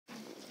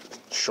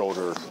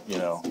shoulder,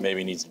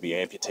 maybe needs to be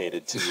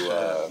amputated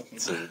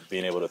to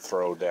being able to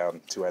throw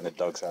down two-handed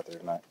dunks out there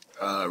tonight?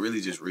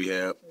 Really just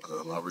rehab.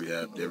 I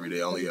rehabbed every day.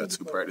 I only got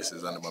 2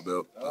 practices under my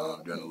belt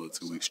during a little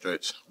 2-week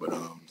stretch. But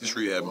just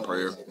rehab and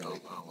prayer.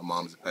 My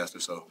mom is a pastor,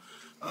 so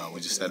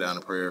we just sat down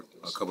in prayer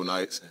a couple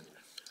nights,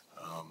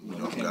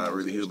 and God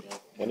really healed me.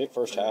 When it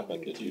first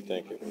happened, did you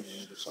think it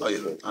was? Oh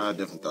yeah, I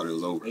definitely thought it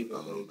was over.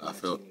 I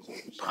felt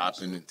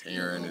popping and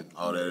tearing and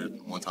all that at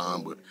one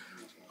time, but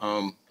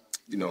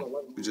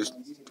we just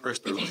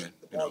pressed through, and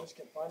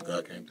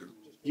God came through.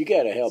 You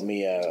got to help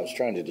me. I was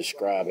trying to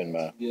describe in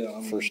my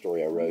first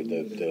story I wrote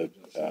the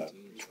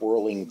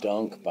twirling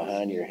dunk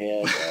behind your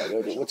head.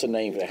 What's the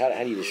name for that?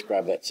 How do you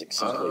describe that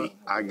succinctly?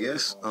 I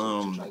guess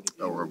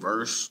a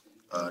reverse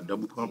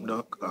double pump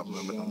dunk.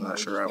 I'm not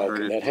sure I've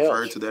heard it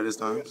referred to that as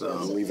times.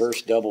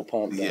 Reverse double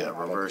pump dunk. Yeah,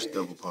 reverse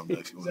double pump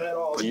dunk. If you want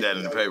to put that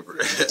in the paper.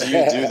 Do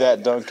you do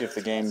that dunk if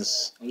the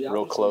game's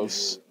real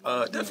close?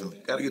 Definitely.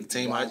 Got to get the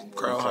team hype,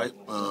 crowd hype,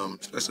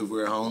 especially if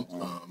we're at home.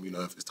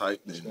 If it's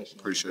tight, then I'm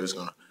pretty sure it's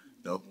going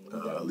to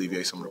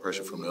alleviate some of the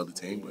pressure from the other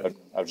team. But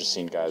I've just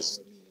seen guys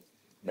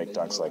make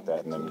dunks like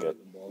that and then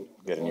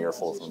get an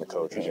earful from the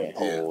coach or get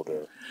pulled.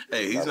 Yeah.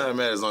 Hey, he's not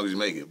mad as long as you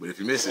make it, but if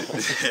you miss it,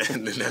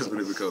 then that's when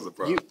it becomes a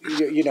problem.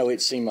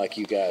 It seemed like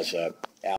you guys